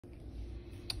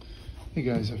Hey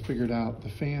guys, I figured out the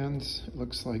fans. It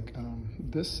looks like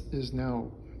this is now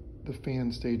the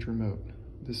fan stage remote.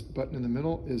 This button in the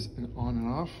middle is an on and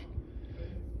off.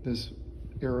 This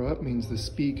arrow up means the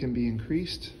speed can be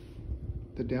increased.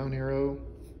 The down arrow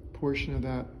portion of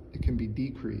that, it can be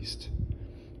decreased.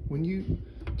 When you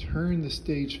turn the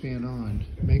stage fan on,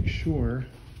 make sure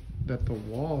that the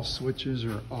wall switches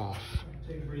are off.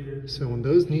 So when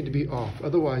those need to be off,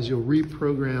 otherwise you'll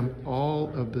reprogram all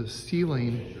of the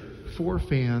ceiling for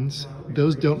fans.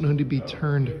 Those don't need to be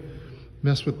turned,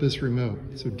 mess with this remote.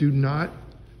 So do not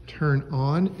turn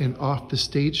on and off the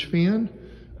stage fan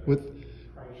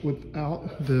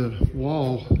without the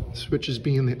wall switches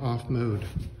being in the off mode.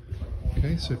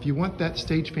 Okay, so if you want that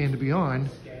stage fan to be on,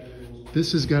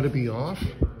 this has got to be off.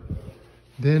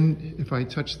 Then if I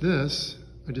touch this,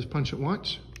 I just punch it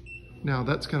once. Now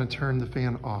that's going to turn the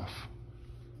fan off.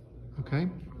 Okay,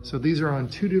 so these are on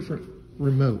two different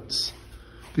remotes.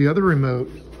 The other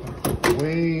remote,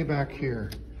 way back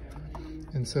here.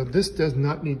 And so this does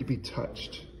not need to be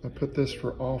touched. I put this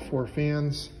for all four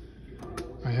fans.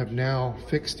 I have now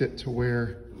fixed it to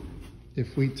where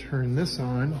if we turn this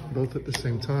on, both at the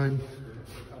same time,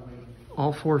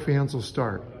 all four fans will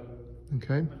start,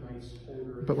 okay?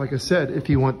 But like I said, if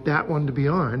you want that one to be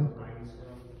on,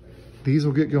 these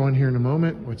will get going here in a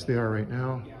moment, which they are right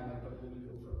now.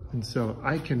 And so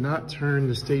I cannot turn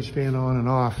the stage fan on and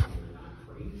off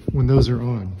when those are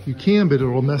on. You can, but it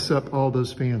will mess up all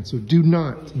those fans. So do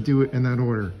not do it in that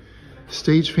order.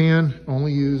 Stage fan,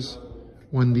 only use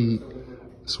when the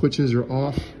switches are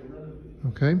off,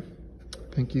 okay?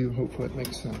 Thank you, hopefully it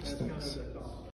makes sense, thanks.